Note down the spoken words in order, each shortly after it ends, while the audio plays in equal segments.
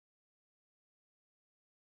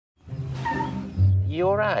you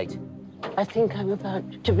all right? I think I'm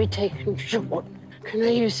about to be taken short. Can I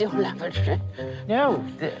use your lavatory? No,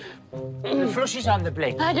 the flush is on the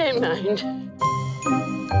blink. I don't mind.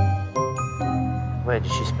 Where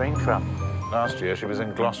did she spring from? Last year she was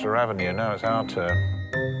in Gloucester Avenue. Now it's our turn.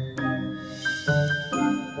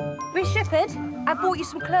 Miss Shepherd, I bought you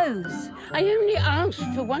some clothes. I only asked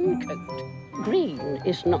for one coat. Green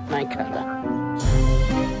is not my colour.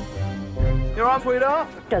 You all right, sweetheart?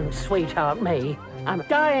 Don't sweetheart me. I'm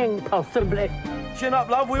dying, possibly. Chin up,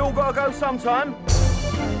 love. We all got to go sometime.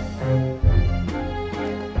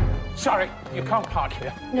 Sorry, you can't park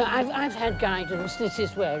here. No, I've had guidance. This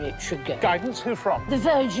is where it should go. Guidance? Who from? The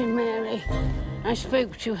Virgin Mary. I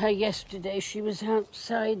spoke to her yesterday. She was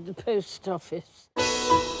outside the post office.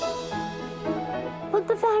 Put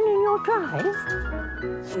the van in your drive?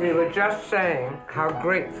 We were just saying how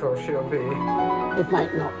grateful she'll be. It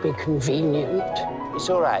might not be convenient. It's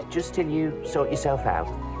all right, just till you sort yourself out.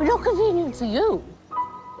 But not convenient for you.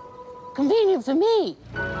 Convenient for me.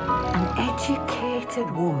 An educated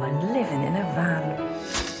woman living in a van.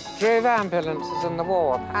 Drove ambulances in the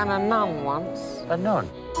war, and a nun once. A nun?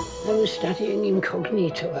 I was studying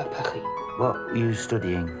incognito at Paris. What were you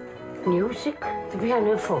studying? Music, the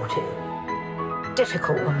pianoforte.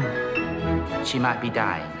 Difficult woman. She might be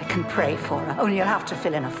dying. I can pray for her, only you'll have to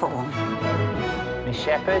fill in a form. Miss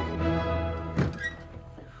Shepherd?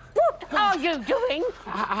 What are you doing?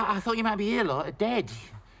 I thought you might be ill or dead.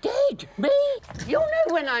 Dead? Me? You'll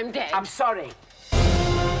know when I'm dead. I'm sorry.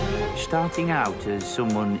 Starting out as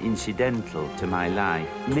someone incidental to my life,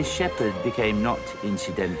 Miss Shepherd became not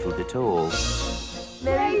incidental at all.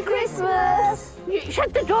 Merry Christmas!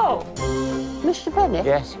 Shut the door! Mr. Bennett?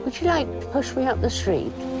 Yes? Would you like to push me up the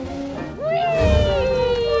street?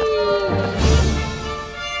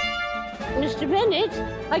 Mr. Bennett,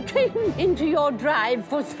 I came into your drive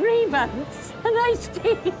for 3 months and I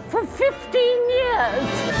stayed for 15 years.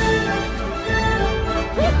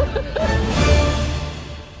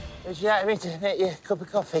 Would you like me to make you a cup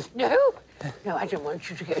of coffee? No, I don't want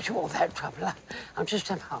you to go to all that trouble. I'll just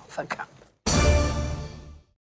have half a cup.